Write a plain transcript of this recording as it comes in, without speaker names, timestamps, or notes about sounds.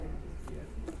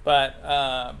But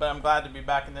I'm glad to be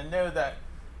back, and to know that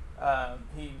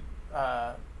he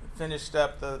finished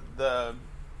up the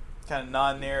kind of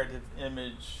non-narrative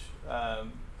image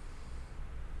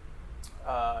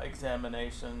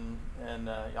examination, and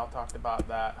y'all talked about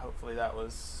that. Hopefully that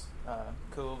was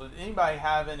cool. Did anybody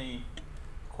have any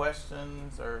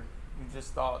questions, or you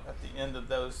just thought at the end of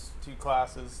those two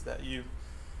classes that you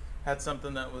had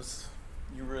something that was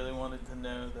you really wanted to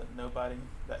know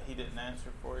that he didn't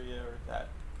answer for you, or that?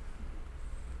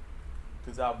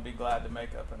 Because I'll be glad to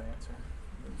make up an answer.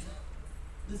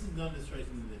 This is not necessarily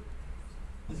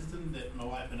something that my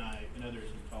wife and I and others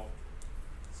have taught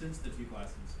since the two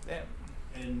classes. Yeah.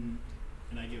 And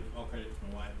I give all credit to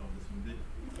my wife on this one.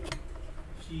 But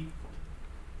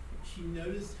she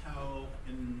noticed how,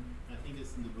 and I think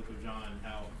it's in the book of John,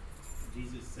 how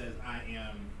Jesus says, I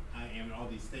am, in all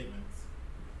these statements.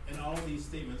 And all of these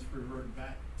statements revert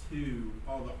back to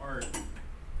all the art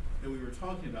that we were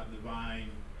talking about, the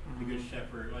vine, the good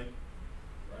shepherd, like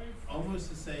almost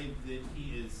to say that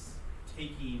he is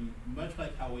taking, much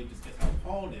like how we discussed how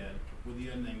Paul did with the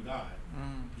unnamed God,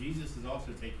 Jesus is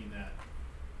also taking that,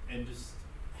 and just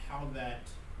how that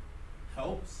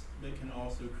helps, but can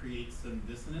also create some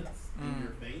dissonance in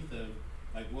your faith of,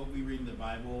 like, what we read in the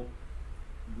Bible,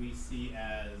 we see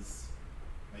as,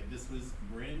 like, this was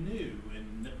brand new,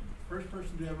 and the first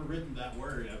person to ever written that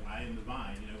word of I am the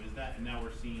vine, is that, and now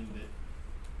we're seeing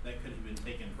that could have been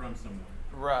taken from someone.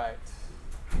 Right.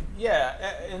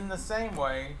 Yeah, in the same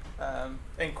way, and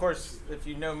of course, if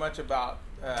you know much about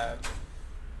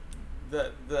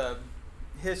the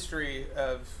history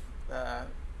of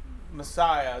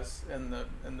messiahs in the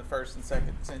first and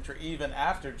second century, even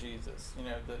after Jesus,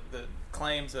 the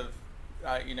claims of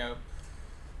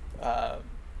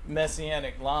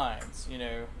messianic lines,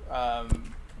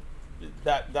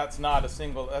 that's not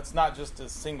just a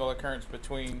single occurrence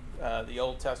between the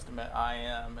Old Testament I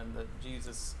am and the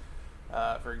Jesus,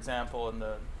 for example, and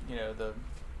the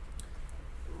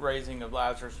raising of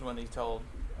Lazarus, when he told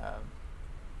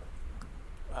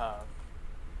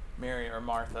Mary or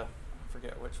Martha, I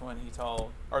forget which one he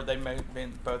told, or they may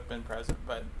have both been present,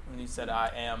 but when he said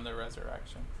I am the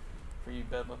resurrection, for you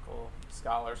biblical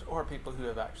scholars or people who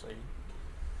have actually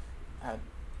had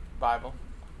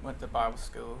went to Bible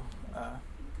school,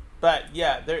 but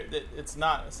yeah, it's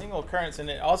not a single occurrence, and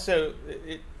it also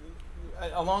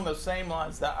along those same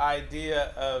lines, the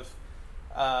idea of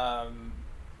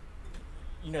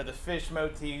the fish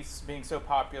motifs being so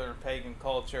popular in pagan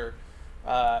culture,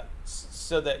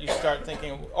 so that you start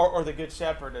thinking, or the Good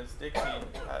Shepherd, as Dixie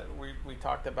we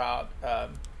talked about. Was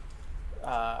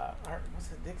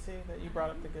it Dixie that you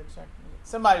brought up the Good Shepherd?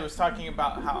 Somebody was talking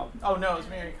about how. Oh no, it was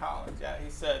Mary Collins. Yeah,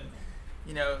 he said,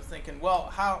 thinking,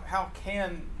 well, how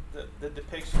can the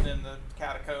depiction in the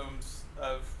catacombs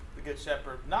of the Good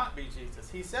Shepherd not be Jesus?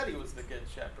 He said he was the Good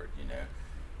Shepherd.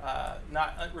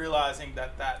 Not realizing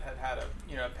that had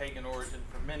a pagan origin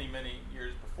for many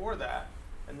years before that.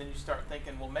 And then you start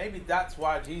thinking, well, maybe that's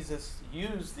why Jesus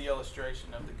used the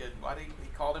illustration of the good. Why he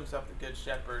called himself the Good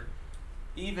Shepherd,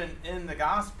 even in the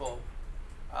gospel,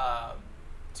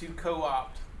 to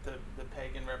co-opt the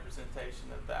pagan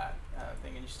representation of that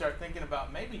thing. And you start thinking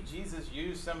about maybe Jesus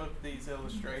used some of these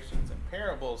illustrations and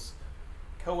parables,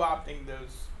 co-opting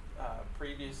those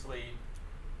previously,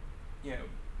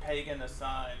 pagan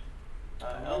assigned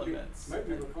elements.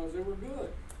 Maybe because they were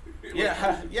good.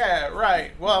 Yeah,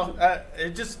 right. Well,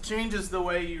 it just changes the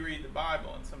way you read the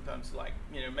Bible, and sometimes,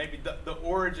 maybe the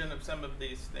origin of some of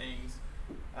these things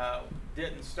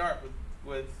didn't start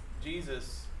with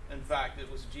Jesus. In fact, it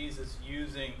was Jesus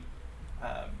using,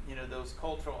 those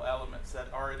cultural elements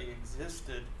that already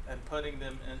existed and putting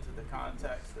them into the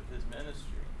context of his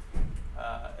ministry.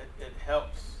 It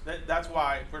helps. That's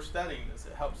why we're studying this.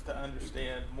 It helps to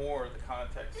understand more of the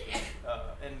context,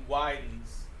 and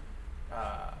widens.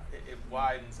 It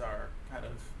widens our kind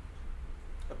of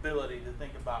ability to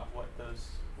think about what those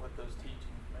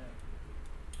teachings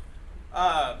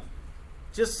meant.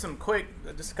 Just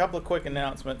a couple of quick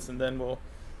announcements, and then we'll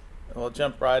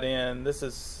jump right in. This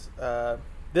is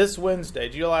this Wednesday,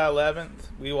 July 11th.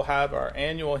 We will have our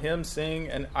annual hymn sing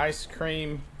and ice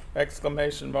cream !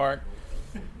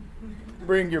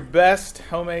 Bring your best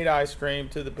homemade ice cream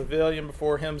to the pavilion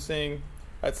before hymn sing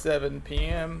at 7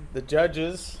 p.m. The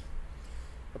judges,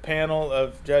 a panel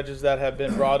of judges that have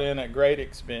been brought in at great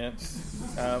expense,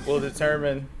 will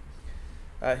determine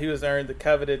who has earned the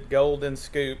coveted golden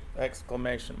scoop!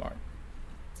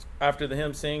 After the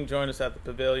hymn sing, join us at the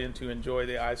pavilion to enjoy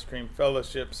the ice cream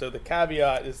fellowship. So the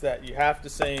caveat is that you have to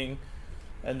sing,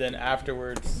 and then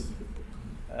afterwards,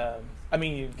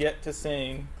 you get to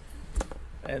sing,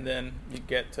 and then you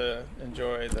get to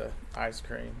enjoy the ice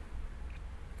cream.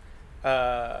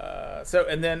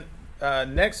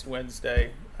 Next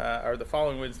Wednesday, or the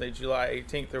following Wednesday, July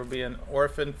 18th, there will be an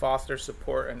orphan foster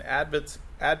support and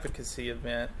advocacy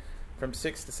event from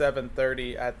 6 to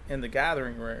 7:30 in the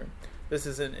gathering room. This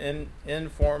is an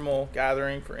informal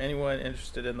gathering for anyone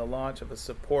interested in the launch of a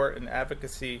support and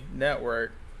advocacy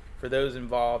network for those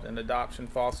involved in adoption,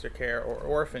 foster care, or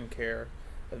orphan care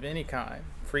of any kind.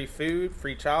 Free food,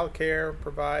 free child care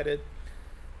provided,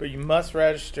 but you must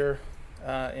register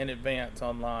in advance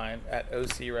online at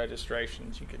OC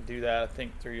Registrations. You can do that, I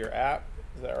think, through your app.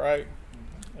 Is that right?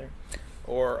 Mm-hmm.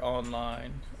 Or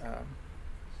online.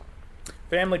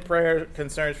 Family prayer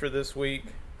concerns for this week.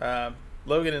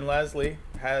 Logan and Leslie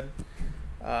had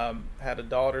a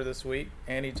daughter this week,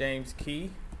 Annie James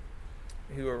Key,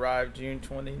 who arrived June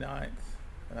 29th.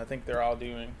 And I think they're all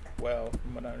doing well,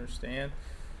 from what I understand.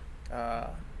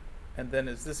 And then,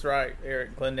 is this right,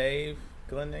 Eric? Glenave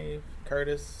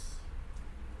Curtis,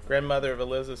 grandmother of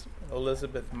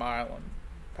Elizabeth Milan,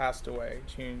 passed away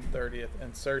June 30th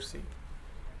in Searcy,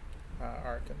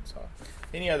 Arkansas.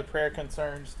 Any other prayer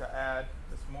concerns to add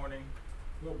this morning?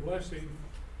 Well, blessing.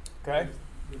 Okay.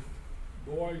 The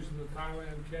boys in the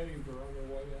Thailand cave are on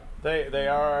their way out. They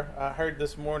are. I heard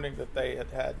this morning that they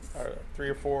had 3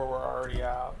 or 4 were already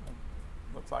out. And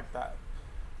looks like that.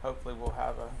 Hopefully, we'll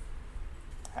have a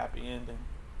happy ending.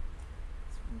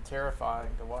 It's been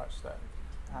terrifying to watch that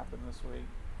happen this week.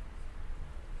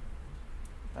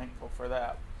 Thankful for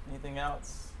that. Anything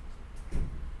else?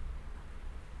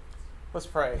 Let's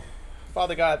pray.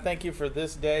 Father God, thank you for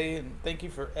this day, and thank you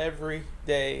for every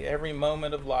day, every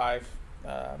moment of life,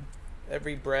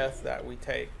 every breath that we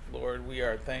take. Lord, we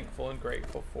are thankful and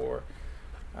grateful for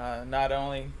not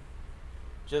only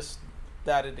just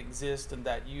that it exists and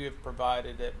that you have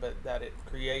provided it, but that it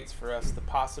creates for us the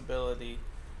possibility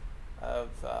of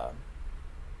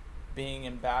being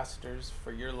ambassadors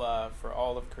for your love for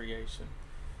all of creation.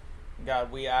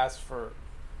 God, we ask for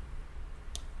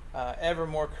ever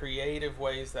more creative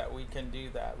ways that we can do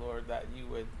that, Lord, that you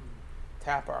would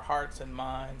tap our hearts and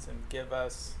minds and give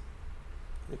us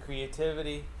the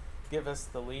creativity, give us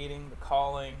the leading, the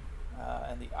calling,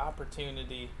 and the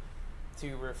opportunity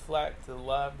to reflect the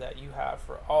love that you have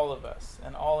for all of us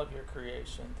and all of your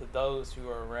creation, to those who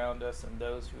are around us and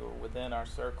those who are within our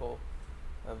circle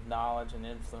of knowledge and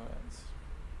influence.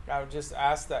 I would just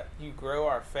ask that you grow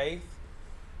our faith,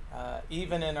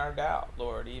 even in our doubt,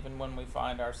 Lord, even when we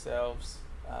find ourselves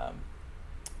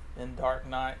in dark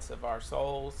nights of our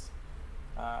souls.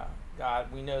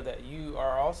 God, we know that you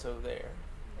are also there,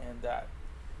 and that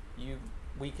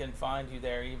we can find you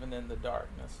there even in the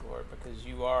darkness, Lord, because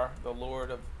you are the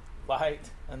Lord of light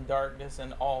and darkness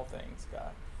and all things,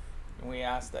 God. And we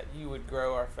ask that you would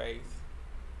grow our faith,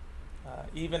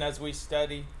 even as we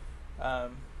study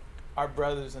our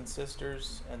brothers and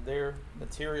sisters and their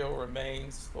material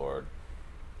remains, Lord,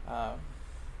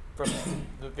 from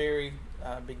the very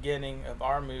beginning of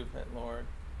our movement, Lord,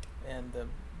 and the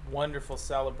wonderful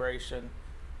celebration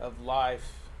of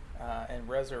life and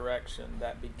resurrection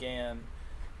that began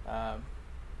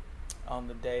on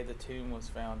the day the tomb was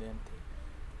found empty.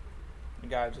 And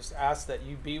God, just ask that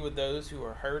you be with those who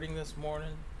are hurting this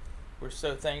morning. We're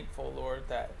so thankful, Lord,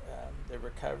 that the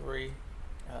recovery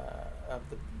of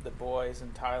the boys in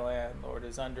Thailand, Lord,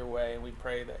 is underway, and we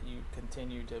pray that you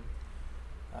continue to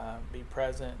be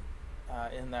present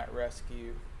in that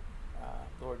rescue.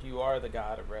 Lord, you are the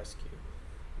God of rescue,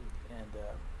 and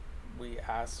we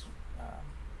ask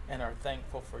and are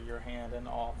thankful for your hand in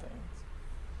all things.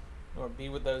 Lord, be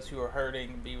with those who are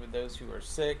hurting, be with those who are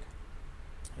sick,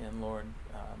 and Lord,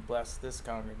 bless this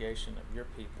congregation of your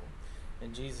people.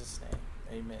 In Jesus' name,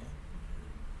 amen.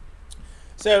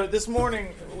 So this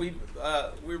morning we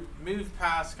moved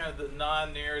past kind of the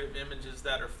non-narrative images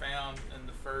that are found in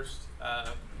the first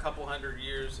couple hundred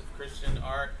years of Christian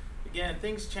art. Again,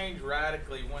 things changed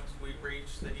radically once we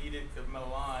reached the Edict of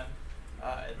Milan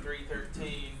at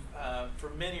 313 for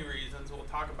many reasons. We'll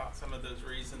talk about some of those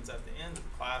reasons at the end of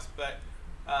the class, but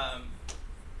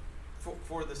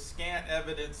for the scant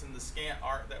evidence and the scant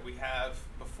art that we have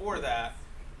before that,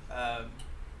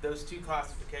 those two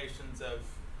classifications of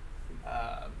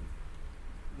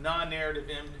non-narrative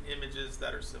images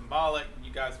that are symbolic,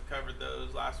 you guys have covered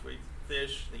those last week,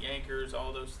 fish, the anchors,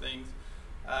 all those things.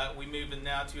 We move in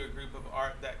now to a group of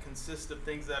art that consists of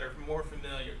things that are more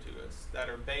familiar to us, that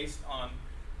are based on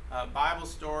Bible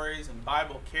stories and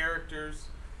Bible characters,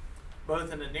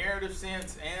 both in a narrative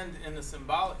sense and in a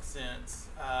symbolic sense,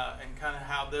 and kind of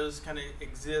how those kind of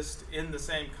exist in the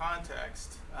same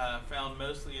context, found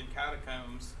mostly in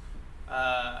catacombs.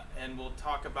 And we'll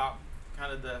talk about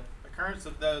kind of the occurrence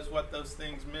of those, what those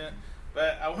things meant.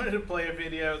 But I wanted to play a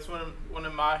video. It's one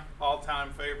of my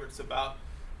all-time favorites about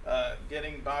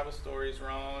getting Bible stories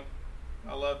wrong.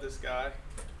 I love this guy.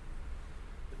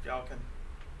 If y'all can.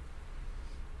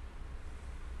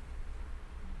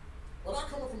 But I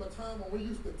come from a time when we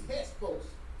used to test folks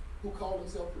who called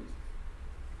themselves preachers.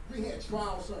 We had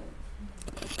trial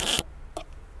sermons.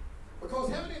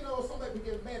 Because how many know somebody can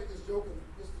get mad at this joke and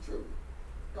it's the truth?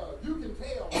 You can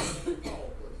tell when they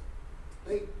call because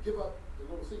they give up the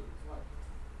little secrets, like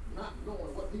not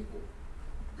knowing what people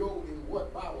go in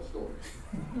what Bible stories.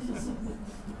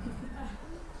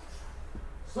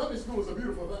 Sunday school is a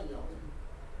beautiful thing, y'all.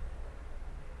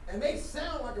 And they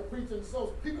sound like a preacher, and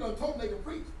so people done told them they can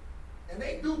preach. And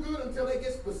they do good until they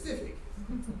get specific.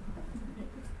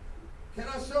 Can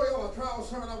I show y'all a trial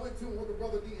sermon I went to and what the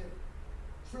brother did?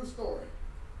 True story.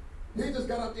 He just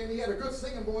got up there and he had a good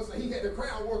singing voice and he had the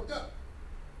crowd worked up.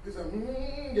 He said,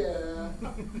 yeah.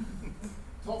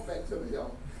 Talk back to me,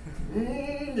 y'all.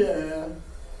 Yeah.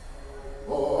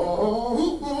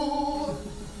 Oh,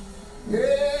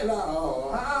 yeah,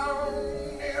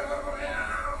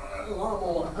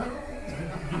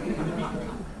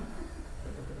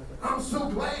 I'm so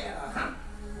glad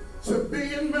to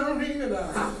be in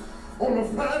Marina on a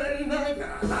Friday night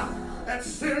at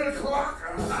 7 o'clock.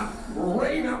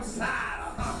 Rain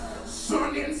outside,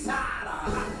 sun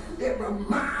inside. It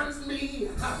reminds me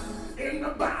in the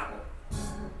Bible.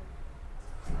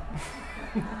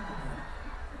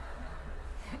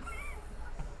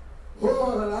 Oh,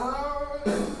 Lord,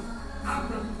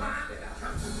 I'm reminded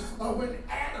of when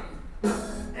Adam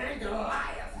and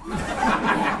Goliath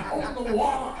on the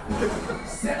wall,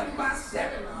 7 by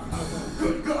 7.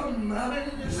 Good God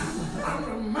Almighty, I'm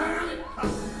reminded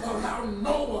of how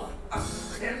Noah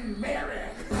and Mary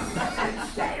and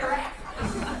Shadrach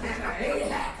and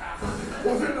Ahab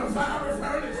was in the fiery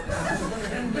furnace,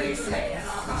 and they said,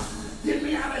 "Get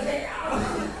me out of here!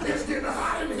 It's getting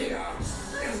hot in here!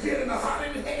 It's getting hot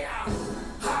in here!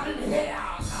 Hot in here!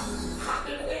 Hot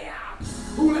in here!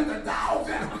 Who let the dogs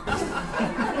out?"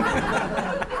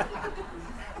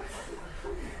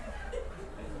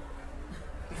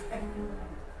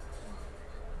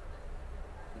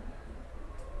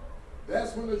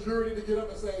 That's when the jury need to get up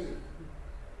and say,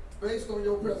 based on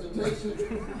your presentation,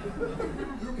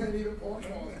 you can't even point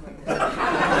on.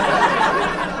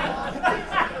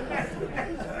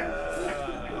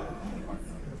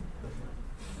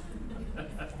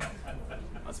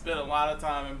 I spent a lot of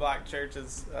time in black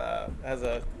churches as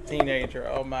a teenager.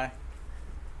 Oh my!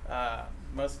 I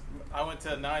went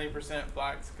to a 90%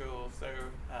 black school, so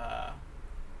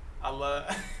I love.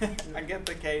 I get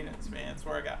the cadence, man. It's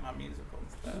where I got my musical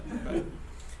stuff. But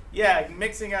yeah,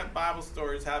 mixing up Bible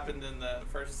stories happened in the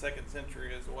 1st and 2nd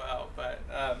century as well. But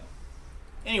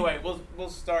anyway, we'll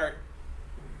start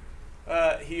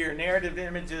here. Narrative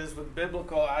images with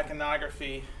biblical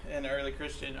iconography in early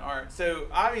Christian art. So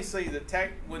obviously,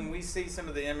 when we see some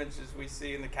of the images we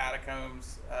see in the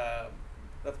catacombs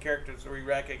of characters, we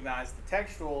recognize the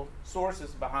textual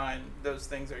sources behind those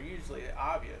things are usually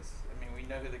obvious. I mean, we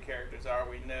know who the characters are.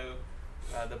 We know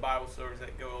the Bible stories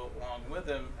that go along with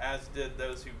them, as did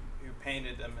those who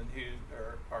painted them and who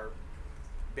are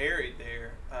buried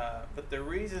there. But the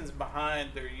reasons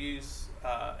behind their use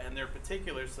and their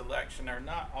particular selection are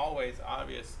not always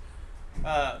obvious.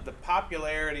 The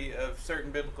popularity of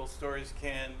certain biblical stories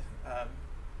can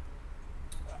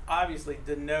obviously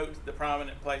denote the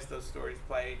prominent place those stories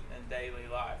played in daily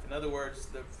life. In other words,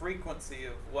 the frequency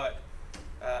of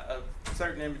of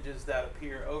certain images that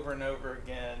appear over and over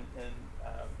again in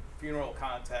funeral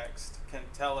context can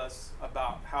tell us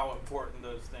about how important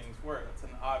those things were. That's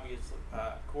an obvious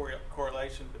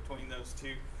correlation between those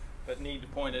two, but need to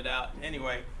point it out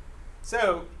anyway.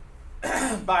 So,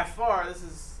 by far, this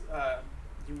is,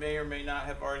 you may or may not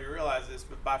have already realized this,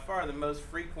 but by far the most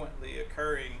frequently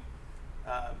occurring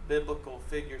biblical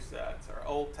figure sets are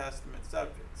Old Testament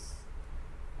subjects.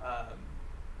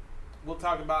 We'll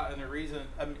talk about in the reason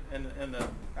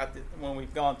when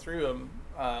we've gone through them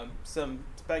some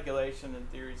speculation and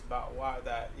theories about why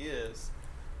that is,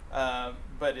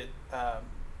 but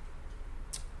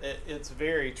it's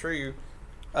very true.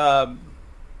 The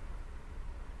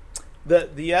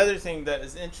other thing that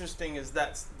is interesting is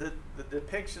that the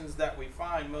depictions that we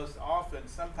find most often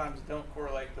sometimes don't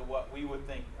correlate to what we would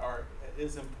think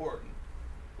is important,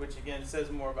 which again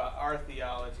says more about our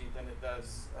theology than it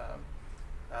does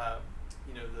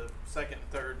the 2nd,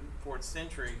 3rd, 4th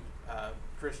century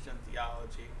Christian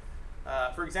theology.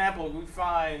 For example, we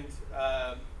find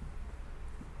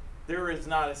there is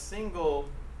not a single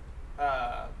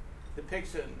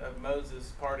depiction of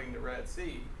Moses parting the Red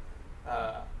Sea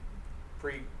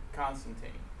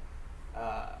pre-Constantine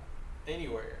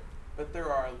anywhere. But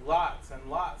there are lots and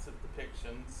lots of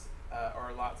depictions,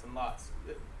 or lots and lots,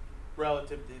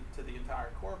 relative to the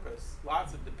entire corpus,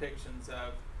 lots of depictions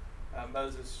of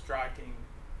Moses striking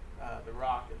the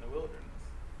rock in the wilderness.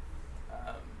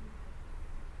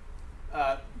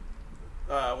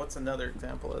 What's another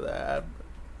example of that?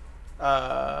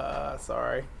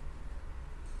 Sorry.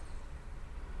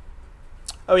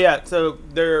 Oh yeah, so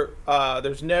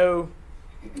there's no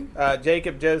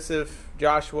Jacob, Joseph,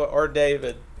 Joshua, or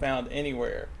David found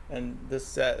anywhere in this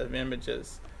set of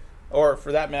images, or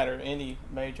for that matter, any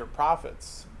major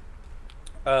prophets.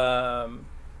 Yeah,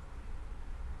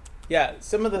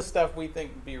 some of the stuff we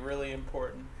think would be really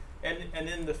important, and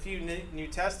in the few New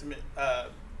Testament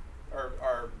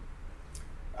or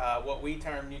what we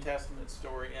term New Testament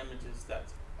story images that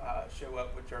show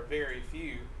up, which are very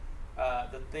few,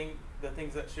 the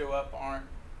things that show up aren't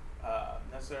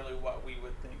necessarily what we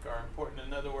would think are important.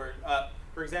 In other words,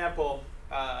 for example,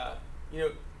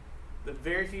 the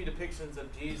very few depictions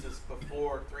of Jesus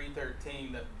before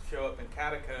 313 that show up in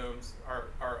catacombs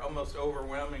are almost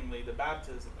overwhelmingly the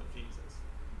baptism of Jesus.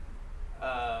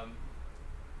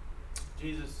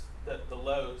 Jesus, the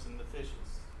loaves and the fishes,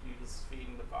 Jesus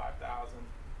feeding the 5,000.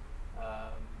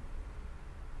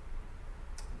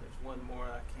 There's one more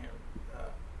I can't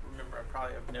remember. I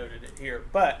probably have noted it here.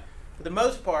 But for the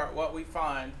most part, what we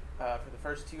find for the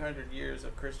first 200 years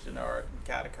of Christian art and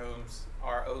catacombs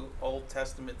are Old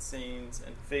Testament scenes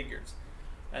and figures.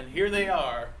 And here they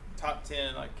are, top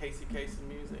 10, like Casey Kasem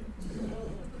music.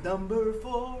 Number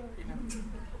 4, That's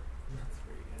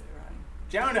pretty good, right?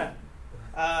 Jonah,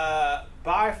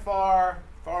 by far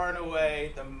and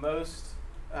away, the most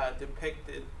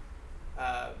depicted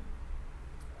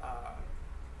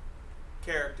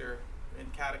character in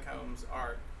catacombs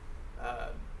art,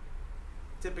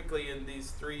 typically in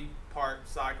these 3-part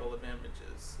cycle of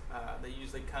images. They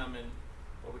usually come in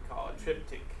what we call a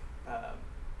triptych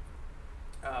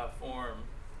form,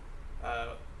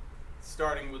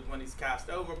 starting with when he's cast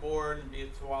overboard and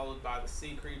being swallowed by the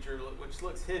sea creature, which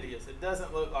looks hideous. It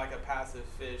doesn't look like a passive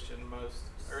fish in most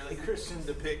early Christian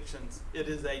depictions. It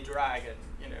is a dragon,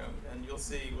 and you'll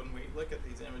see when we look at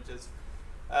these images.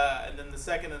 And then the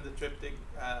second of the triptych,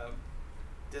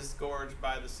 disgorged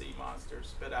by the sea monster,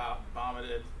 spit out,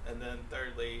 vomited, and then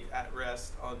thirdly, at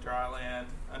rest on dry land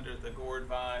under the gourd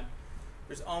vine.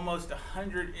 There's almost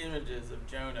 100 images of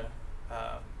Jonah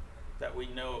that we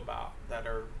know about that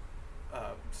are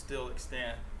still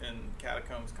extant in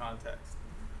catacombs context,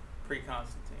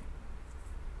 pre-Constantine.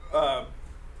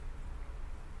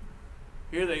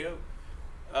 Here they go.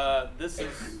 This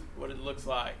is what it looks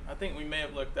like. I think we may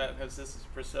have looked at, because this is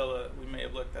Priscilla, we may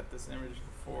have looked at this image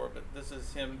before, but this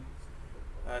is him,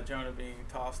 Jonah being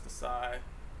tossed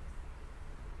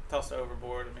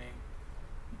overboard.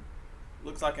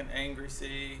 Looks like an angry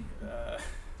sea.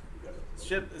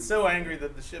 Ship is so angry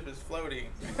that the ship is floating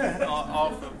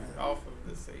off of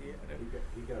the sea.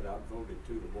 He got outvoted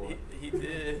to the boy. He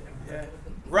did, yeah.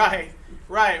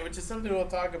 Right, which is something we'll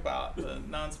talk about, the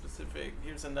non-specific.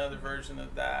 Here's another version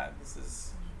of that. This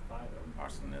is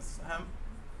Arsenius.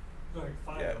 Like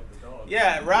Fido, the dog.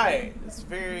 Yeah, right. It's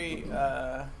very,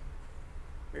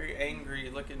 very angry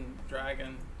looking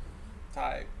dragon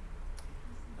type.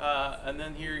 And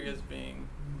then here he is being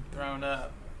thrown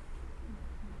up.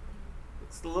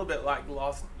 It's a little bit like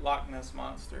Loch Ness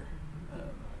Monster.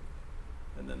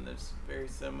 And then there's very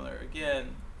similar.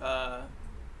 Again,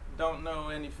 don't know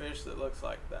any fish that looks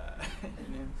like that.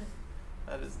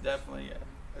 That is definitely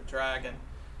a dragon.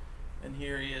 And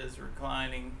here he is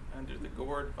reclining under the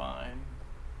gourd vine.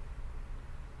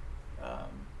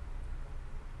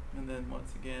 And then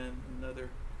once again, another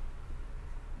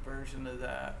version of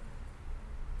that.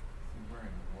 Is he wearing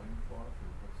a loincloth or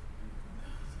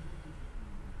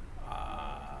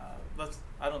what's the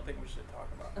I don't think we should talk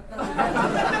about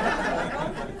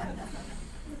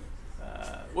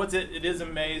it. It is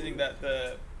amazing that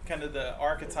the kind of the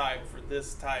archetype for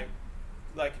this type,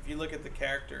 like if you look at the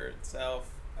character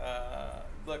itself,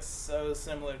 looks so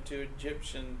similar to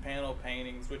Egyptian panel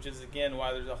paintings, which is again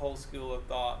why there's a whole school of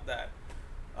thought that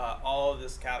all of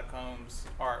this catacombs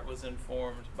art was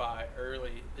informed by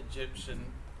early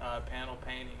Egyptian panel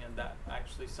painting, and that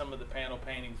actually some of the panel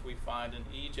paintings we find in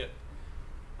Egypt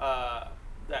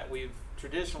that we've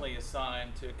traditionally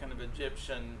assigned to kind of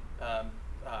Egyptian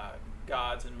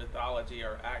gods and mythology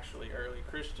are actually early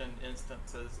Christian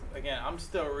instances. Again, I'm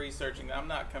still researching. I'm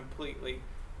not completely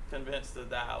convinced of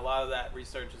that. A lot of that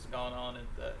research has gone on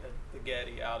at the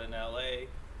Getty out in LA.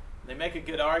 They make a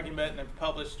good argument and have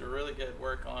published a really good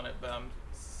work on it, but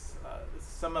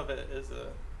some of it is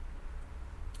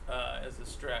as a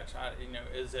stretch.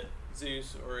 Is it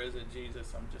Zeus or is it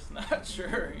Jesus? I'm just not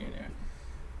sure.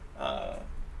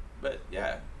 But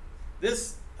yeah,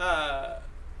 this.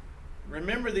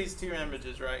 Remember these two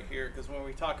images right here, because when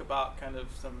we talk about kind of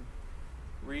some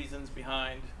reasons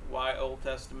behind why Old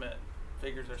Testament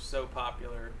figures are so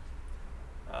popular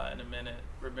in a minute,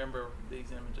 remember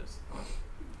these images.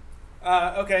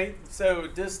 Okay, so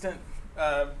distant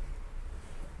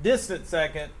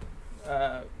second,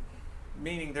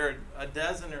 meaning there are a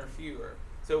dozen or fewer.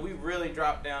 So we really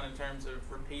dropped down in terms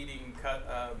of repeating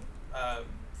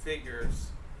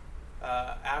figures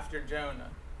after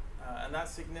Jonah. And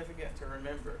that's significant to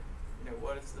remember.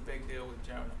 What is the big deal with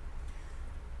Jonah?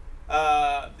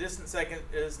 Distant second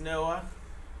is Noah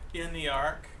in the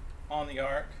ark, on the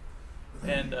ark.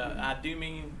 And I do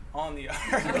mean on the ark.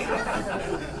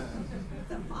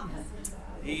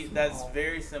 That's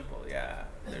very simple, yeah.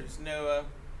 There's Noah.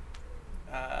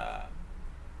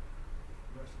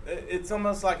 It's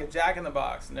almost like a Jack in the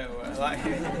Box Noah,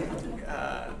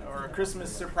 or a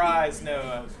Christmas surprise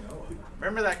Noah.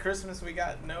 Remember that Christmas we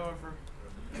got Noah for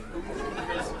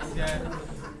Christmas? Yeah.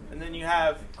 And then you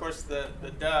have, of course, the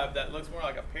dove that looks more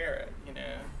like a parrot.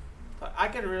 I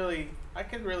could really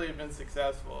have been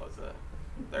successful as a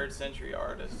 3rd century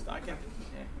artist.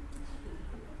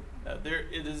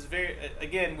 It is very.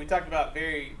 Again, we talked about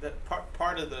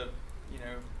part of the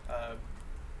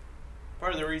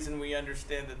part of the reason we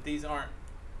understand that these aren't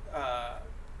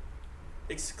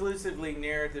exclusively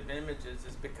narrative images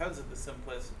is because of the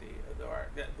simplicity of the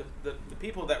art. The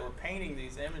people that were painting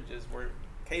these images were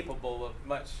capable of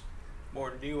much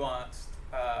more nuanced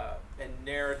and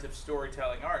narrative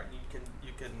storytelling art. And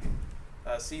you can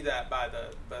see that by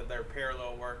their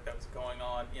parallel work that was going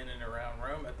on in and around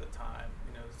Rome at the time.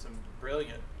 Some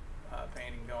brilliant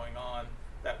painting going on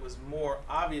that was more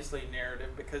obviously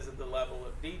narrative because of the level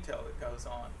of detail that goes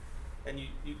on. And you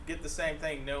get the same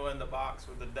thing, Noah in the box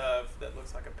with the dove that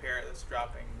looks like a parrot that's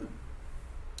dropping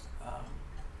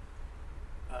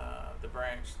the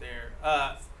branch there.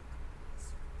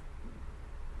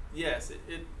 Yes,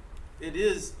 it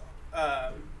is.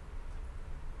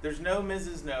 There's no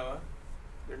Mrs. Noah.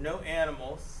 There are no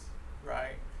animals,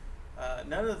 right?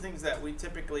 None of the things that we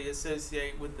typically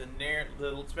associate with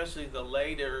especially the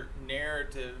later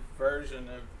narrative version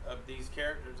of these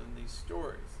characters and these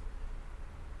stories.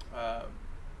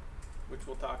 Which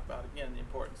we'll talk about again, the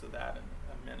importance of that in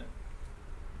a minute.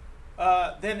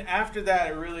 Then after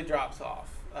that, it really drops off,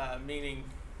 meaning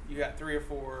you got 3 or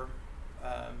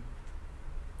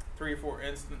 4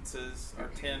 instances, or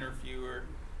 10 or fewer,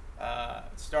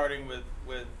 starting with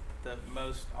the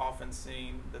most often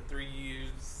seen, the 3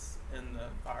 youths in the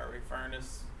fiery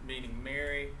furnace, meaning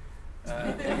Mary.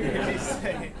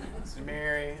 It's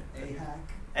Mary.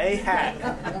 Ahak.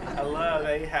 I love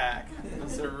Ahak.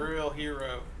 He's a real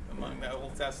hero among the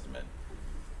Old Testament.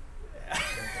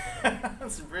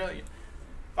 That's brilliant.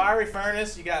 Fiery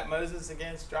furnace, you got Moses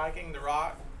again striking the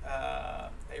rock.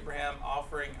 Abraham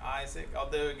offering Isaac.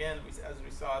 Although, again, as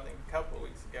we saw, I think a couple of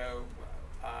weeks ago,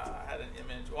 I had an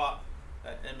image.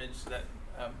 That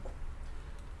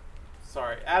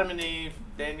Adam and Eve,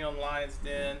 Daniel in the lion's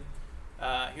den.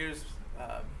 Here's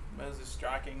Moses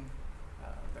striking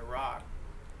the rock.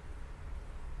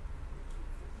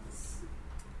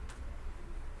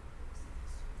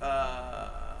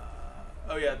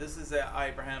 This is the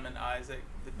Abraham and Isaac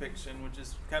depiction, which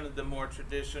is kind of the more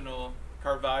traditional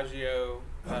Caravaggio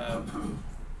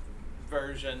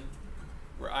version,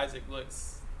 where Isaac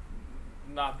looks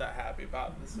not that happy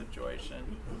about the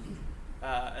situation.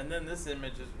 And then this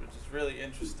image, which is really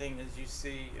interesting, as you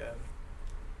see,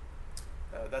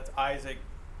 that's Isaac,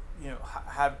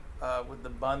 have with the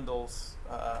bundles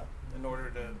in order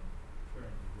to,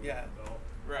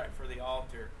 for the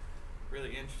altar.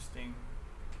 Really interesting.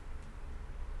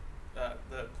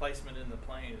 The placement in the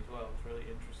plane as well is really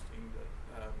interesting.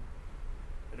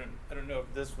 But I don't know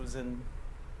if this was in.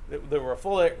 There were a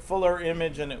fuller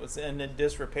image and it was in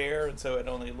disrepair, and so it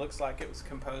only looks like it was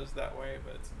composed that way.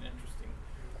 But it's an interesting.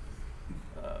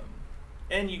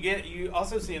 And you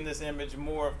also see in this image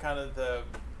more of kind of the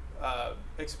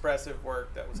expressive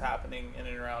work that was happening in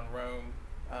and around Rome.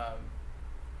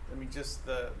 Just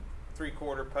the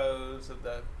 3/4 pose of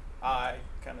the eye,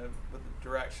 kind of with the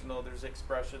directional. There's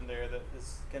expression there that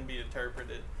can be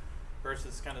interpreted,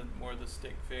 versus kind of more the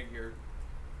stick figure,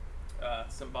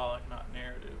 symbolic, not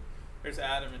narrative. There's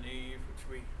Adam and Eve, which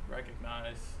we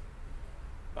recognize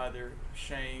by their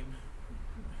shame.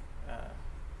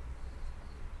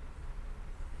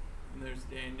 And there's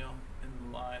Daniel in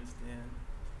the lion's den.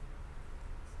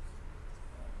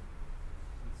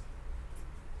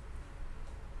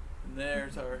 And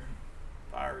there's our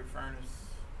fiery furnace.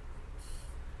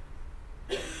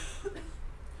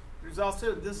 There's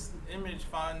also this image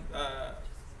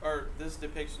or this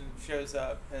depiction shows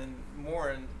up in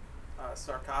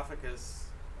sarcophagus,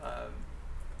 a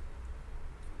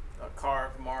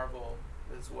carved marble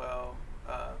as well,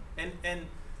 and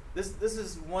this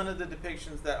is one of the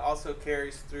depictions that also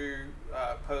carries through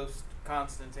post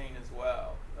Constantine as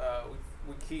well.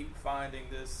 We keep finding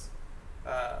this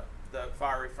the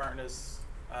fiery furnace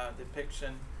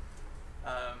depiction.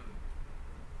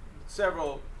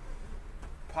 Several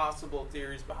possible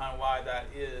theories behind why that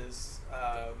is.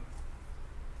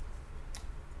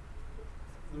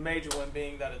 The major one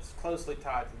being that it's closely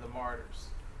tied to the martyrs.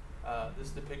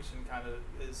 This depiction kind of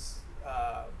is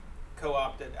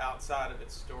co-opted outside of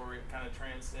its story. It kind of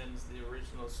transcends the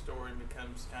original story and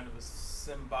becomes kind of a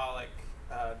symbolic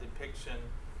depiction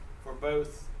for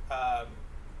both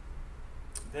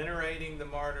venerating the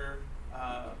martyrs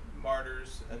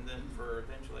and then for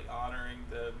eventually honoring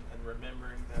them and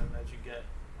remembering them as you get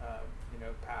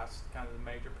past kind of the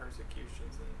major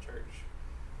persecutions in the church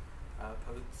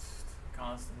post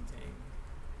Constantine.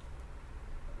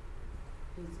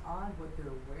 It's odd what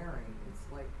they're wearing.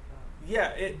 It's like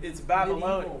it's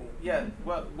Babylonian. Yeah,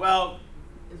 well,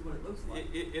 is what it looks like.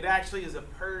 It actually is a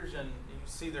Persian. You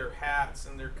see their hats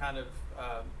and they're kind of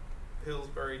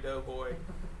Pillsbury Doughboy.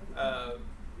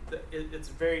 It's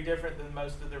very different than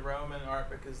most of the Roman art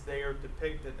because they are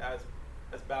depicted as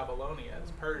Babylonian,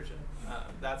 as Persian.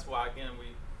 That's why, again,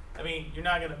 you're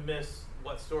not going to miss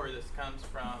what story this comes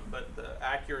from, but the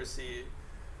accuracy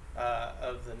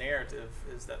of the narrative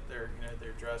is that they're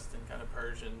dressed in kind of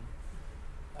Persian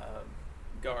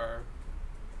garb.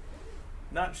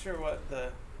 Not sure what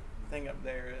the thing up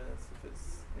there is. If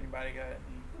it's anybody got any?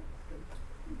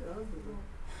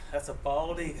 That's a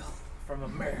bald eagle from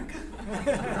America.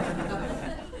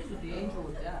 The angel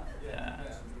of death. Yeah.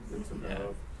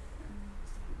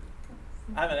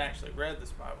 I haven't actually read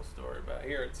this Bible story, but I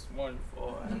hear it's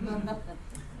wonderful.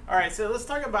 All right, so let's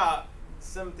talk about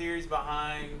some theories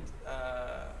behind.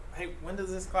 Hey, when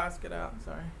does this class get out?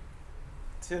 Sorry,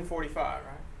 10:45, right?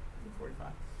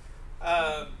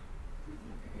 10:45.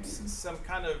 Some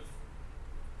kind of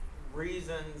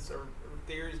reasons or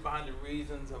theories behind the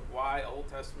reasons of why Old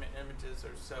Testament images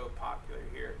are so popular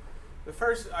here. The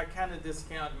first I kind of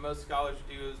discount, and most scholars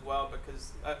do as well,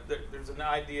 because there's an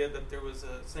idea that there was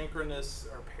a synchronous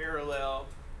or parallel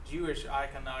Jewish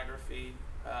iconography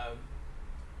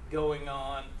going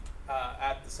on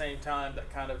at the same time that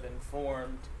kind of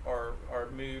informed or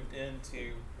moved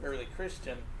into early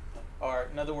Christian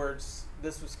art. In other words,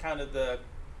 this was kind of the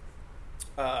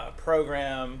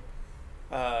program,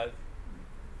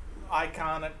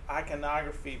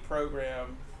 iconography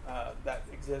program that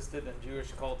existed in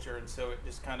Jewish culture, and so it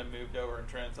just kind of moved over and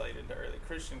translated to early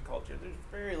Christian culture. There's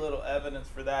very little evidence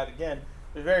for that. Again,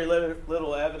 there's very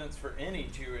little evidence for any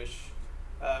Jewish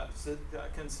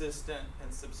consistent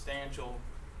and substantial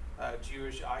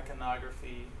Jewish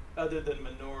iconography other than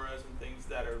menorahs and things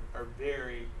that are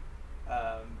very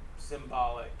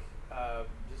symbolic,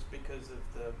 just because of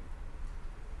the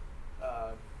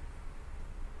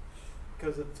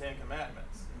Ten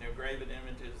Commandments. Graven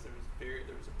images.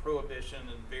 There was a prohibition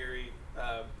and very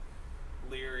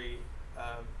leery.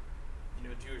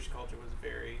 Jewish culture was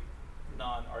very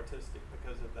non-artistic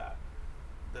because of that.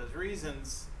 Those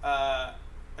reasons.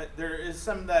 There is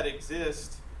some that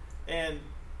exist, and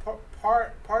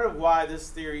part of why this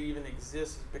theory even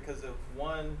exists is because of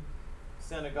one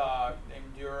synagogue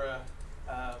named Dura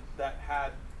that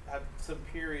had some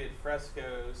period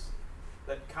frescoes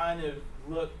that kind of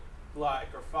looked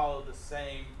like or followed the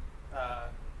same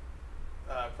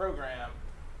program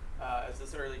as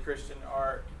this early Christian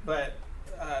art, but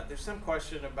there's some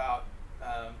question about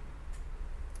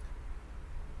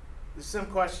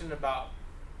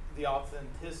the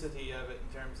authenticity of it in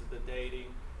terms of the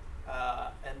dating,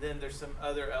 and then there's some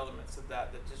other elements of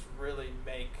that just really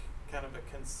make kind of a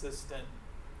consistent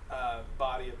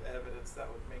body of evidence that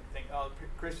would make think,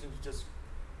 Christians this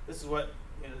is what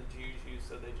the Jews use,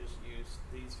 so they just use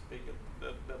these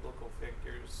biblical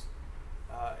figures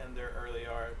in their early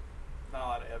art. Not a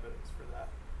lot of evidence for that.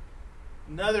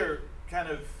 Another kind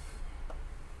of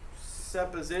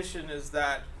supposition is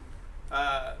that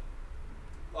a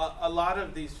lot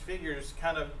of these figures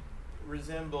kind of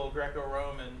resemble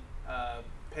Greco-Roman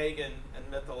pagan and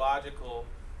mythological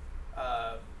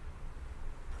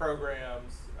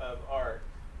programs of art,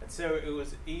 and so it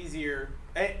was easier.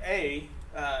 It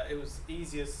was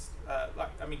easiest.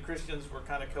 Christians were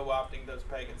kind of co-opting those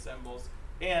pagan symbols,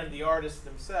 and the artists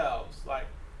themselves.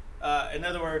 In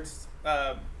other words,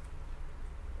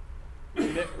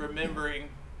 remembering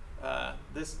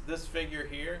this figure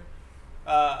here.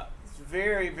 It's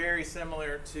very, very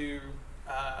similar to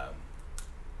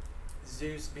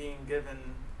Zeus being given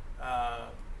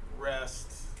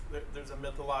rest. There's a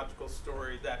mythological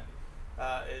story that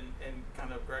in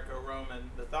kind of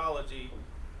Greco-Roman mythology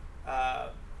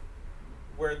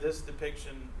where this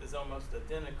depiction is almost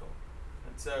identical.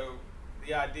 And so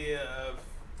the idea of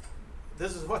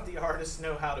this is what the artists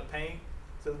know how to paint.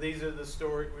 So these are the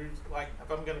stories. Like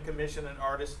if I'm going to commission an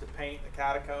artist to paint a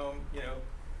catacomb,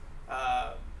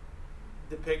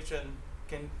 depiction,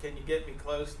 can you get me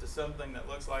close to something that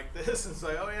looks like this? And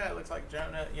say, oh yeah, it looks like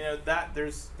Jonah. That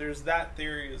there's that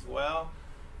theory as well.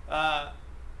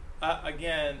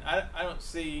 Again, I don't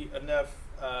see enough.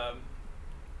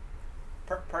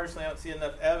 Personally, I don't see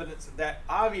enough evidence that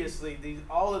obviously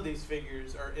all of these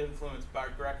figures are influenced by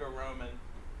Greco-Roman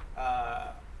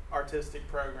artistic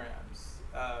programs.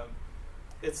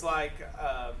 It's like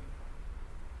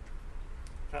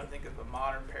trying to think of a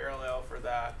modern parallel for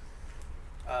that.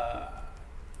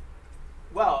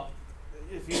 Well,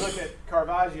 if you look at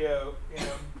Caravaggio,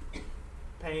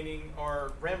 painting,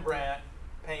 or Rembrandt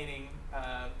painting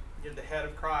the head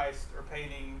of Christ, or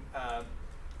painting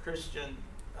Christian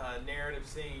narrative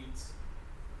scenes,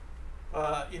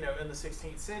 in the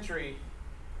 16th century,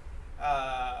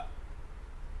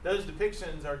 those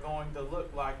depictions are going to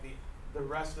look like the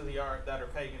rest of the art that are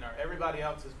pagan art. Everybody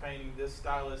else is painting this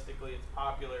stylistically. It's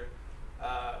popular.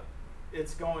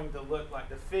 It's going to look like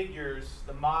the figures,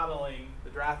 the modeling, the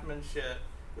draftsmanship,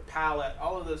 the palette.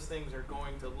 All of those things are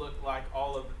going to look like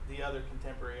all of the other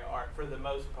contemporary art for the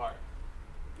most part.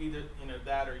 Either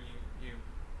that, or you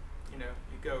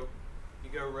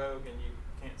go rogue and you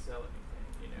can't sell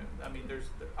anything. I mean,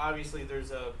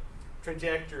 there's a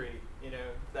trajectory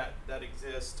that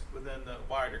exists within the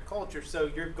wider culture.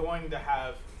 So you're going to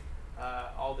have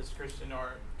all this Christian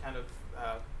art kind of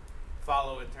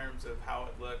follow in terms of how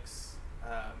it looks.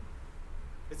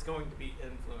 It's going to be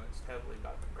influenced heavily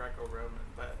by the Greco-Roman,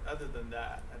 but other than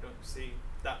that, I don't see.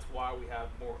 That's why we have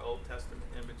more Old Testament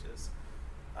images.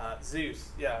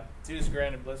 Zeus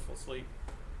granted blissful sleep,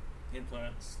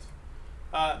 influenced.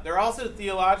 There are also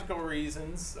theological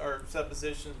reasons or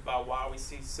suppositions about why we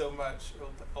see so much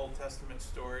Old Testament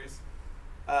stories.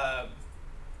 The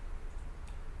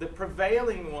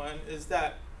prevailing one is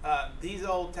that these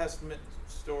Old Testament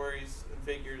stories and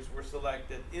figures were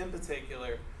selected in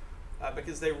particular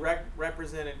because they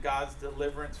represented God's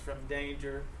deliverance from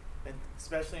danger, and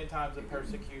especially in times of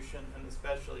persecution, and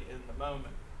especially in the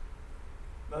moment.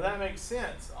 Now that makes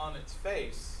sense on its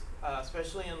face,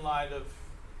 especially in light of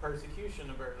persecution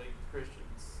of early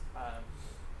Christians.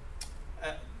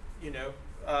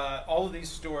 All of these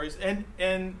stories,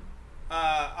 and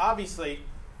obviously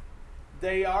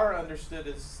they are understood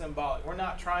as symbolic. We're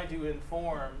not trying to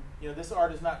inform. This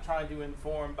art is not trying to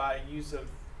inform by use of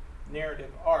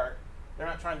narrative art. They're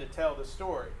not trying to tell the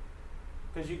story,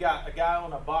 because you got a guy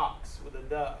on a box with a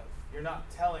dove. You're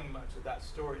not telling much of that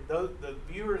story. Though the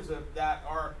viewers of that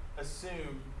art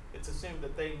it's assumed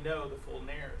that they know the full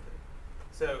narrative.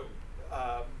 So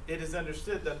it is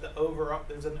understood that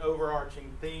there's an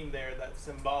overarching theme there that's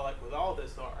symbolic with all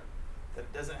this art, that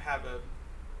it doesn't have a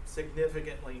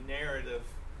significantly narrative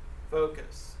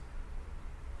focus.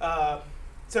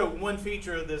 So one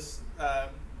feature of this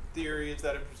theory is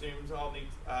that it presumes all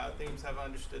these themes have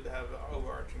understood to have an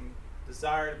overarching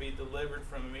desire to be delivered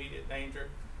from immediate danger.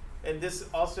 And this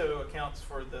also accounts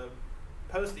for the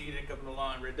post-Edict of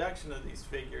Milan reduction of these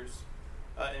figures,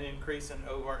 an increase in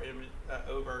overt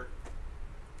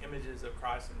images of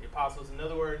Christ and the apostles. In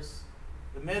other words,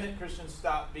 the minute Christians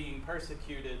stop being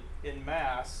persecuted in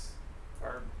mass,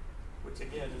 which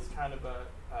again is kind of a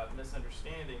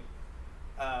misunderstanding,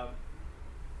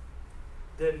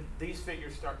 then these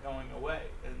figures start going away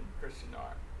in Christian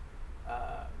art.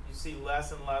 You see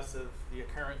less and less of the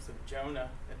occurrence of Jonah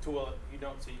until you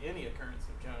don't see any occurrence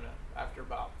of Jonah after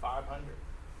about 500.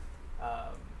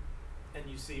 And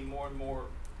you see more and more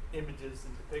images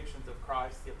and depictions of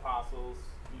Christ, the apostles,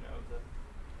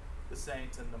 the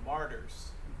saints and the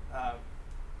martyrs.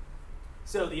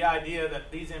 So the idea that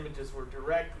these images were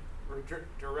direct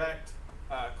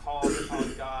calls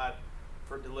upon God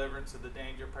for deliverance of the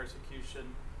danger of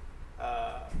persecution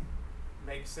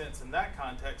makes sense in that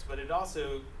context, but it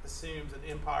also assumes an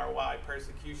empire-wide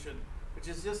persecution, which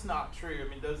is just not true. I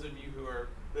mean, those of you who are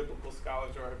biblical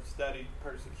scholars or have studied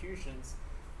persecutions,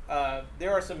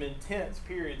 there are some intense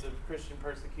periods of Christian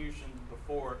persecution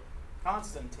before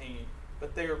Constantine,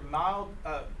 but they are mild,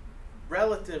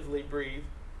 relatively brief,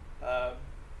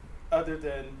 other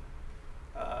than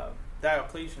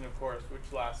Diocletian, of course,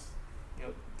 which lasts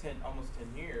almost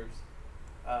 10 years.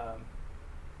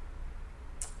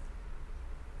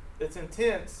 it's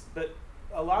intense, but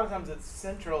a lot of times it's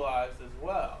centralized as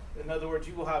well. In other words,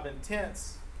 you will have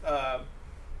intense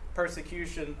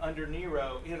persecution under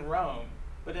Nero in Rome,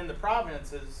 but in the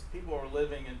provinces, people are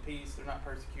living in peace. They're not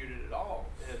persecuted at all.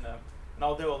 And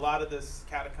although a lot of this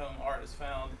catacomb art is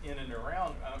found in and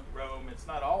around Rome, it's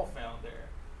not all found there.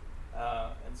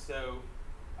 And so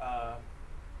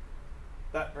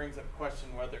that brings up a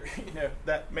question whether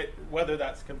whether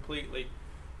that's completely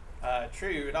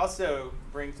true. It also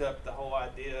brings up the whole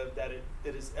idea that it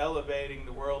is elevating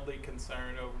the worldly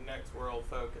concern over next world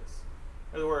focus.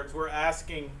 In other words, we're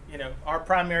asking, our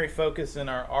primary focus in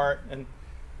our art and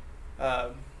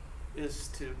is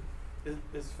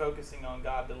focusing on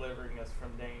God delivering us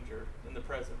from danger in the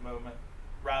present moment,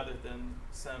 rather than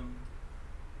some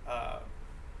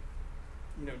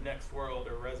next world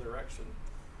or resurrection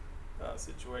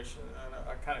situation. And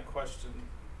I kind of question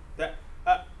that.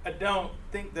 I don't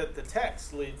think that the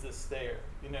text leads us there.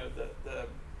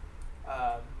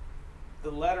 The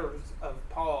letters of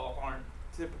Paul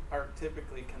are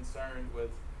typically concerned with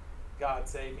God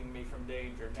saving me from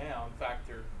danger now. In fact,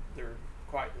 they're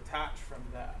quite detached from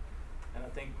that. And I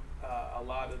think a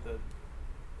lot of the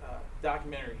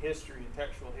documentary history and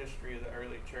textual history of the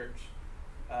early church,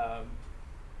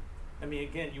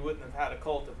 again, you wouldn't have had a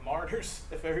cult of martyrs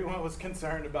if everyone was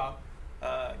concerned about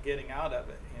getting out of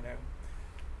it,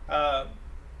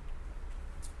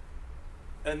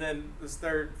 And then this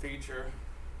third feature,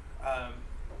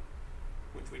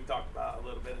 which we've talked about a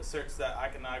little bit, asserts that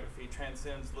iconography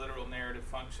transcends literal narrative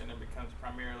function and becomes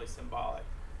primarily symbolic.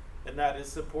 And that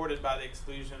is supported by the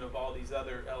exclusion of all these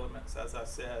other elements. As I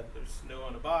said, there's Noah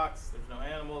in a box, there's no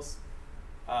animals.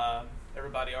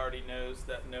 Everybody already knows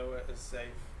that Noah is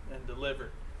safe and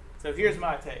delivered. So here's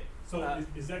my take. So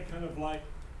is that kind of like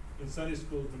in Sunday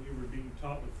school when you were being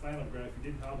taught with flannel graph,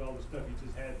 you didn't have all the stuff, you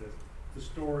just had the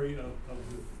story of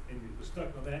and you were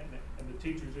stuck on that, and the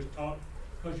teacher just taught,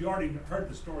 because you already heard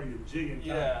the story a jillion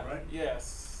times, right?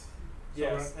 Yes. So,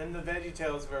 yes, and the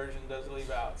VeggieTales version does leave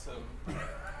out some,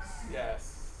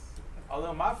 yes.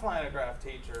 Although my flannelgraph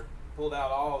teacher pulled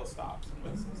out all the stops and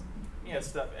whistles. He had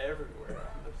stuff everywhere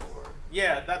on the board.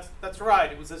 Yeah, that's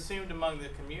right. It was assumed among the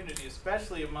community,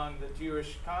 especially among the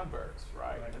Jewish converts,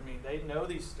 right? They know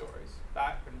these stories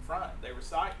back and front. They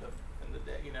recite them in the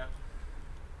day,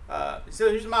 So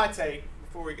here's my take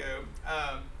before we go.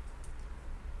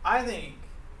 I think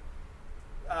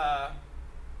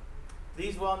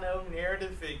these well-known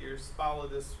narrative figures follow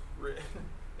this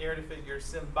narrative figure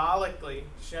symbolically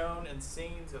shown in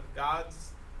scenes of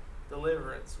God's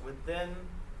deliverance within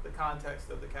the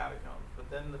context of the catacombs,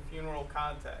 within the funeral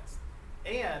context,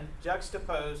 and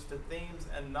juxtaposed to themes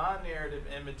and non-narrative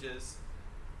images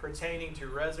pertaining to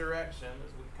resurrection,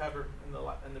 as we covered in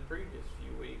the previous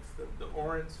few weeks, the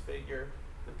orange figure,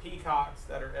 the peacocks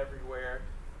that are everywhere,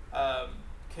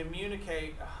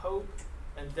 communicate a hope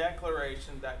and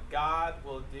declaration that God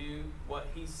will do what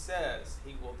he says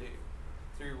he will do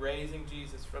through raising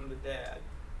Jesus from the dead,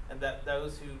 and that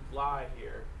those who lie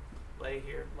here,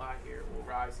 will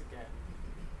rise again.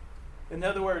 In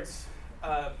other words,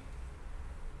 and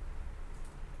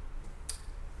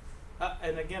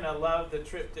again, I love the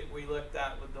triptych we looked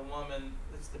at with the woman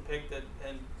that's depicted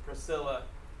in Priscilla,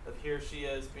 of here she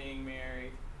is being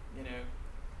married,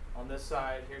 on this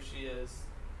side, here she is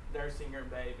nursing her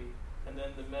baby, and then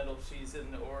in the middle, she's in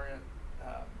the Orient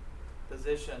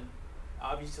position.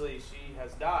 Obviously, she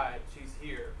has died, she's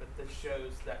here, but this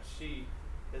shows that she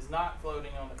is not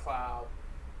floating on a cloud.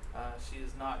 She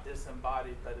is not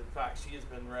disembodied, but in fact, she has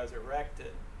been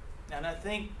resurrected. And I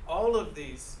think all of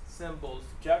these symbols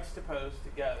juxtaposed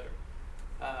together,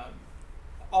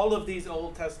 all of these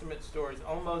Old Testament stories,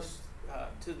 almost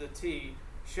to the T,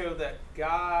 show that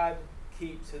God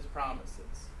keeps his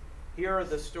promises. Here are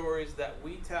the stories that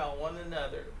we tell one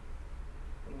another,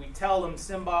 and we tell them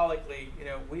symbolically.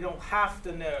 We don't have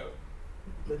to know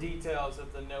the details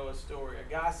of the Noah story.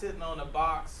 A guy sitting on a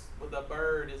box with a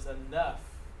bird is enough.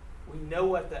 We know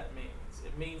what that means.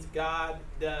 It means God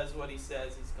does what he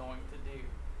says he's going to do.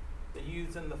 The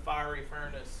youth in the fiery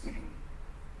furnace.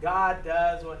 God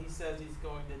does what he says he's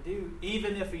going to do,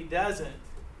 even if he doesn't,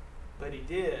 but he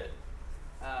did.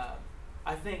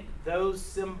 I think those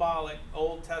symbolic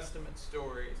Old Testament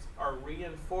stories are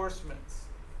reinforcements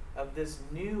of this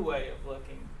new way of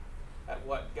looking at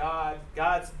what God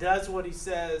does what he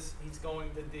says he's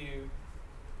going to do.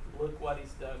 Look what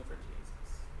he's done for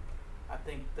Jesus. I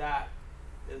think that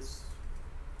is,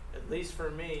 at least for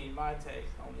me, my take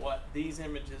on what these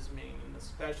images mean, and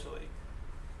especially.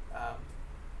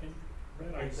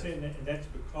 And are you saying that, and that's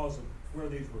because of where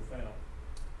these were found?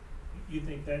 you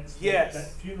think that's Yes,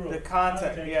 that funeral the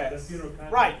context, yes. the funeral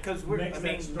context Right, because makes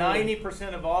that story-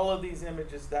 90% of all of these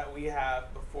images that we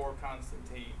have before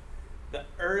Constantine, the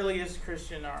earliest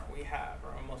Christian art we have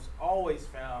are almost always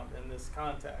found in this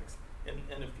context,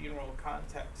 in a funeral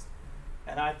context.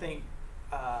 And I think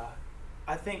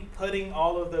putting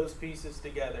all of those pieces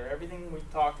together, everything we've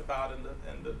talked about in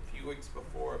the few weeks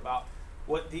before about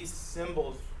what these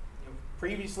symbols,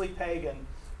 previously pagan,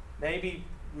 maybe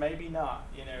not,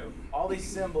 all these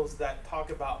symbols that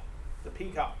talk about the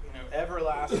peacock,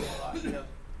 everlasting life,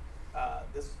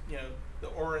 this, the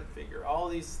Orient figure, all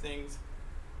these things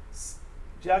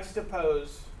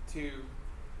juxtaposed to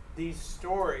these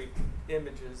story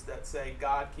images that say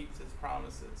God keeps his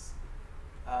promises,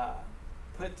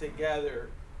 put together,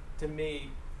 to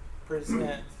me,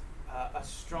 present a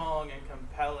strong and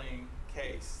compelling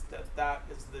case that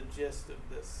is the gist of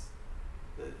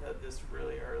this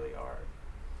really early art.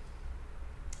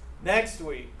 Next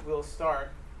week, we'll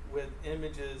start with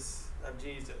images of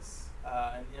Jesus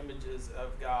and images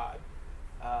of God,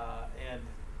 and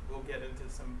we'll get into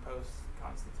some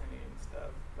post-Constantinian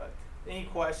stuff. But any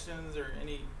questions or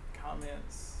any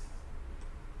comments?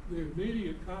 The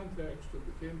immediate context of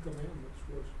the Ten Commandments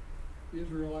was the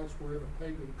Israelites were in a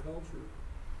pagan culture.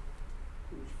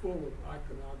 It was full of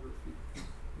iconography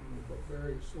of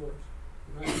various sorts.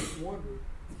 And I just wonder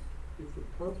if the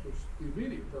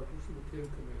immediate purpose of the Ten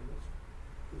Commandments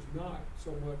is not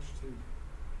so much to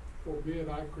forbid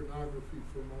iconography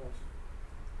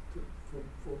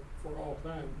for all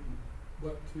time,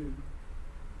 but to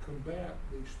combat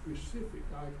the specific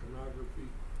iconography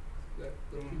that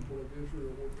the people of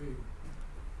Israel were being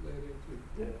led into.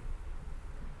 Yeah.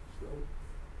 So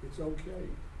it's okay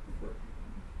for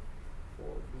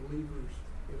believers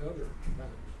in other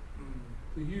times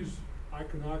to use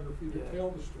iconography to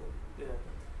tell the story.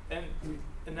 Yeah,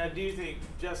 and I do think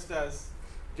just as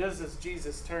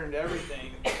Jesus turned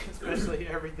everything, especially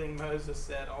everything Moses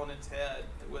said, on its head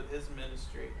with his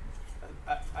ministry,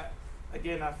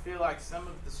 I feel like some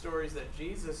of the stories that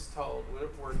Jesus told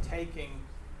were taking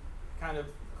kind of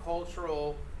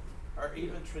cultural or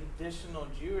even traditional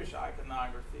Jewish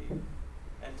iconography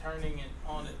and turning it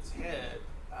on its head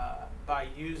by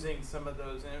using some of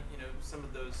those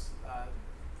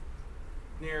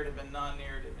narrative and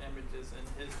non-narrative images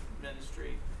in his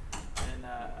ministry. And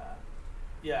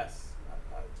yes,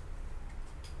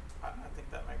 I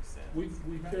think that makes sense.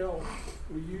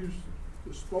 We use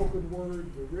the spoken word,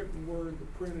 the written word, the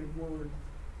printed word,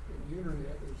 and the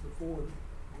internet as the four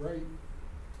great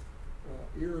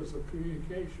eras of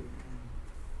communication.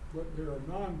 But there are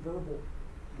nonverbal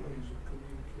ways of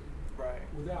communicating, right,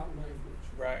 without language.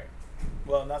 Right.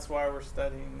 Well, and that's why we're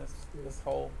studying this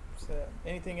whole set.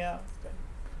 Anything else?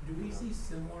 Do we see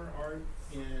similar art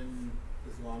in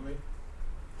Islamic?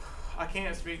 I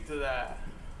can't speak to that.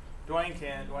 Dwayne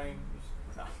can. No,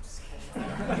 I'm just kidding.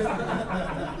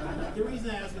 The reason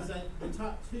I ask is that the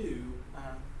top two,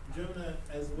 Jonah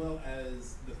as well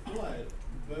as the flood,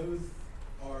 both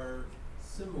are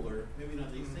similar. Maybe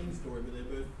not the same story, but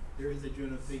there is a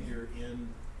Jonah figure in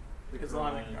the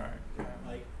Islamic Quran. art.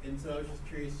 Yeah. And so I was just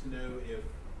curious to know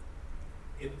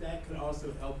if that could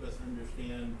also help us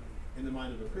understand in the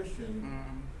mind of a Christian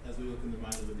as we look in the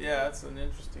mind of a believer. Yeah, that's an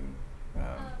interesting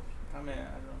comment.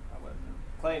 I wouldn't know.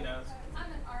 Clay knows.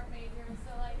 I'm an art major, and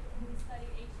so when we study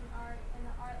ancient art and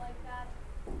the art like that,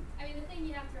 I mean, the thing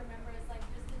you have to remember is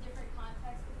just the different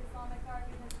context with Islamic art,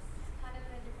 because it's kind of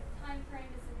in a different time frame,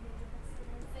 it's in a different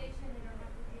civilization. They don't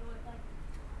have to deal with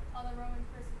all the Roman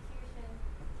persecution,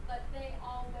 but they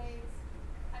always,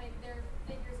 their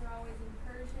figures are always in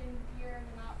Persian gear, and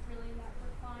they're not really that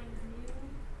refined new-ish.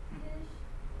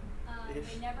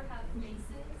 They never have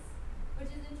faces.